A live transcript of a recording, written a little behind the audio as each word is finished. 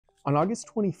On August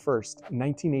 21st,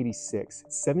 1986,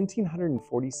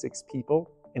 1,746 people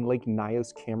in Lake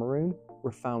Nyos, Cameroon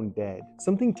were found dead.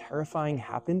 Something terrifying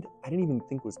happened I didn't even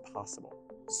think was possible.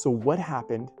 So what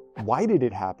happened? Why did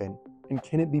it happen? And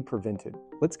can it be prevented?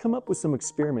 Let's come up with some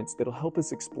experiments that'll help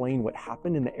us explain what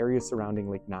happened in the area surrounding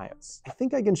Lake Nyos. I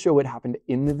think I can show what happened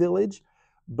in the village,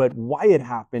 but why it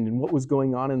happened and what was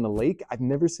going on in the lake, I've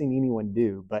never seen anyone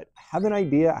do, but I have an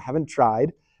idea, I haven't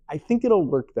tried. I think it'll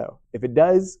work though. If it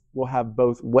does, we'll have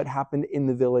both what happened in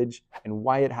the village and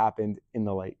why it happened in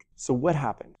the lake. So what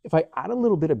happened? If I add a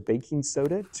little bit of baking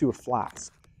soda to a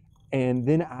flask and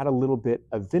then add a little bit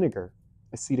of vinegar,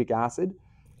 acetic acid,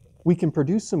 we can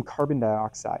produce some carbon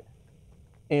dioxide.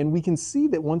 And we can see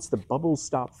that once the bubbles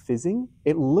stop fizzing,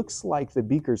 it looks like the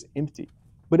beaker's empty.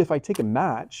 But if I take a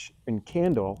match and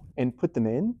candle and put them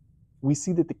in, we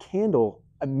see that the candle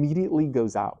immediately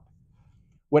goes out.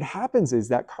 What happens is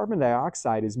that carbon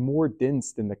dioxide is more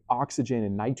dense than the oxygen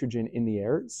and nitrogen in the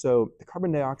air, so the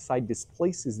carbon dioxide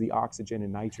displaces the oxygen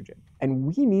and nitrogen.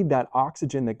 And we need that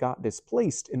oxygen that got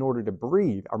displaced in order to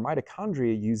breathe. Our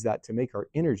mitochondria use that to make our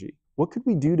energy. What could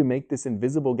we do to make this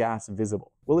invisible gas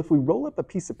visible? Well, if we roll up a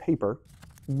piece of paper,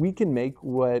 we can make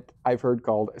what I've heard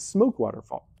called a smoke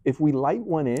waterfall. If we light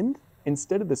one end,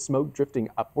 instead of the smoke drifting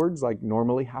upwards like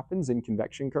normally happens in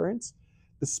convection currents,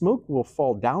 the smoke will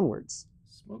fall downwards.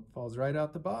 Smoke falls right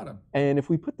out the bottom. And if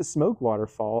we put the smoke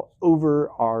waterfall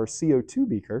over our CO2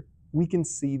 beaker, we can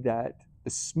see that the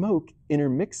smoke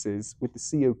intermixes with the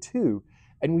CO2,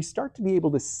 and we start to be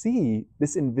able to see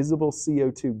this invisible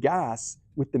CO2 gas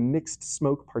with the mixed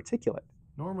smoke particulate.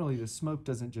 Normally the smoke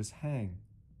doesn't just hang.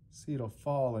 See, it'll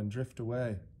fall and drift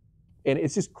away. And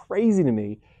it's just crazy to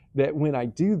me that when I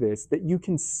do this, that you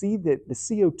can see that the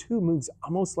CO2 moves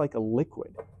almost like a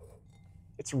liquid.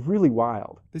 It's really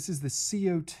wild. This is the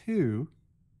CO2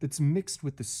 that's mixed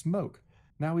with the smoke.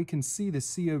 Now we can see the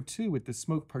CO2 with the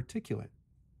smoke particulate.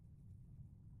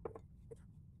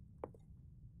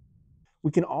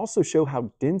 We can also show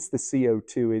how dense the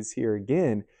CO2 is here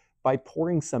again by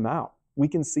pouring some out. We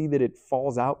can see that it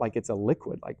falls out like it's a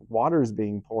liquid, like water's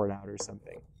being poured out or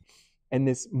something. And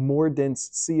this more dense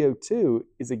CO2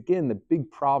 is again the big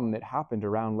problem that happened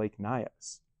around Lake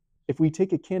Nyos. If we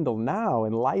take a candle now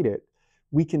and light it,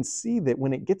 we can see that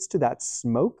when it gets to that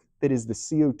smoke that is the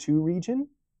CO2 region,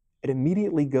 it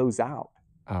immediately goes out.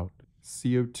 Out.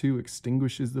 CO2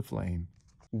 extinguishes the flame.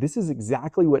 This is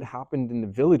exactly what happened in the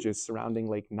villages surrounding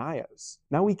Lake Nyos.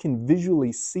 Now we can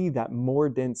visually see that more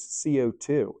dense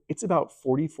CO2. It's about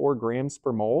 44 grams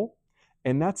per mole,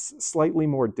 and that's slightly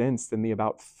more dense than the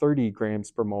about 30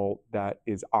 grams per mole that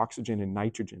is oxygen and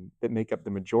nitrogen that make up the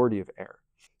majority of air.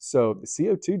 So the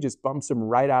CO2 just bumps them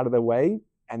right out of the way,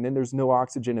 and then there's no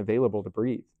oxygen available to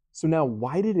breathe. So now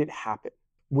why did it happen?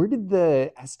 Where did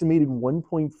the estimated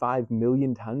 1.5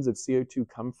 million tons of CO2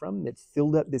 come from that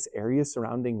filled up this area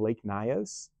surrounding Lake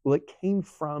Nyos? Well, it came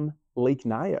from Lake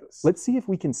Nyos. Let's see if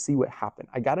we can see what happened.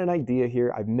 I got an idea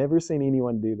here. I've never seen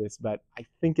anyone do this, but I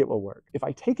think it will work. If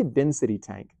I take a density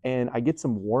tank and I get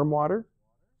some warm water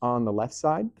on the left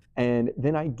side, and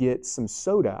then I get some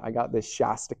soda, I got this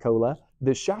Shasta Cola.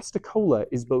 The Shasta Cola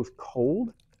is both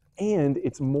cold and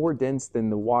it's more dense than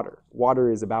the water. Water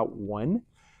is about 1,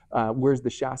 whereas the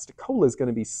Shasta Cola is going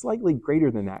to be slightly greater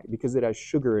than that because it has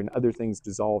sugar and other things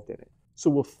dissolved in it. So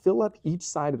we'll fill up each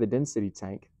side of the density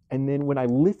tank, and then when I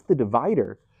lift the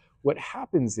divider, what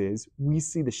happens is we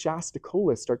see the Shasta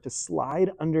Cola start to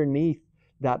slide underneath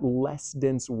that less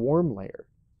dense warm layer.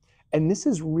 And this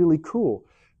is really cool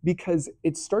because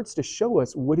it starts to show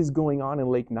us what is going on in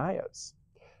Lake Nyos.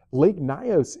 Lake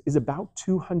Nyos is about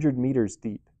 200 meters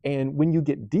deep. And when you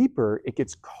get deeper, it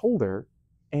gets colder,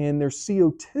 and there's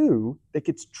CO2 that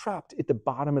gets trapped at the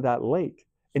bottom of that lake.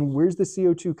 And where's the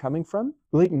CO2 coming from?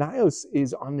 Lake Nyos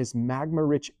is on this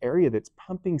magma-rich area that's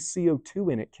pumping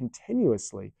CO2 in it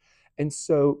continuously. And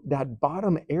so that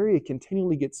bottom area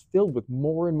continually gets filled with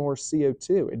more and more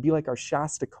CO2. It'd be like our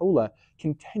Shasta Cola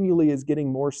continually is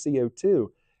getting more CO2.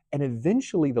 And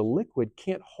eventually the liquid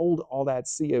can't hold all that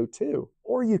CO2.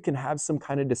 Or you can have some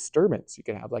kind of disturbance. You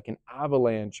can have like an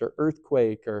avalanche or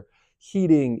earthquake or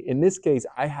heating. In this case,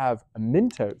 I have a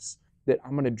Mentos that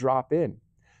I'm going to drop in.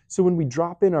 So when we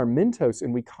drop in our Mentos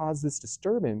and we cause this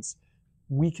disturbance,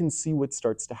 we can see what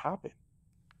starts to happen.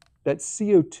 That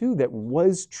CO2 that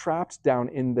was trapped down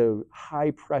in the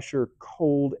high pressure,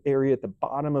 cold area at the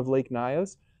bottom of Lake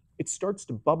Nyos, it starts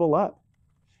to bubble up.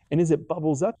 And as it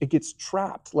bubbles up, it gets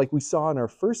trapped, like we saw in our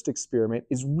first experiment,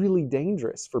 is really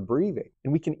dangerous for breathing.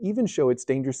 And we can even show it's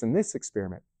dangerous in this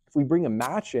experiment. If we bring a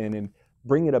match in and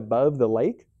bring it above the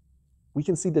lake, we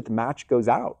can see that the match goes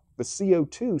out. The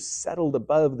CO2 settled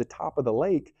above the top of the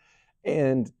lake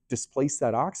and displaced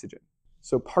that oxygen.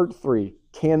 So part 3,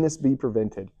 can this be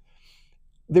prevented?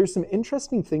 There's some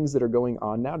interesting things that are going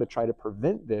on now to try to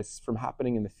prevent this from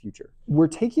happening in the future. We're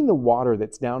taking the water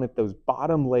that's down at those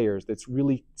bottom layers that's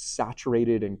really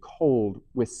saturated and cold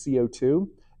with CO2,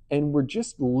 and we're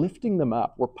just lifting them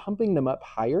up. We're pumping them up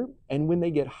higher, and when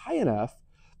they get high enough,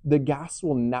 the gas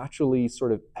will naturally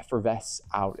sort of effervesce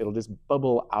out. It'll just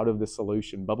bubble out of the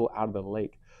solution, bubble out of the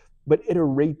lake, but at a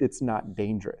rate that's not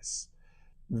dangerous.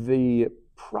 The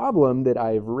problem that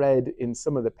I've read in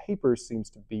some of the papers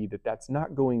seems to be that that's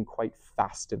not going quite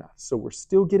fast enough. So we're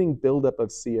still getting buildup of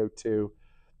CO2,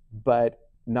 but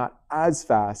not as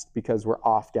fast because we're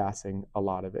off-gassing a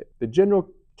lot of it. The general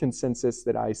consensus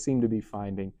that I seem to be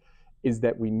finding is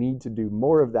that we need to do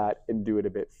more of that and do it a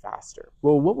bit faster.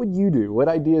 Well, what would you do? What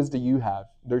ideas do you have?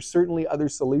 There's certainly other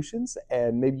solutions,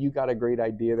 and maybe you got a great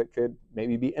idea that could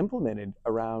maybe be implemented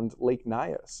around Lake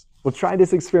Nyos. Well, try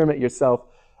this experiment yourself.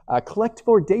 Collect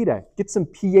more data, get some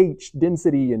pH,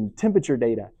 density, and temperature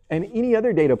data, and any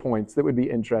other data points that would be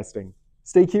interesting.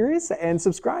 Stay curious and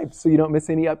subscribe so you don't miss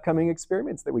any upcoming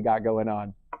experiments that we got going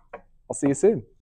on. I'll see you soon.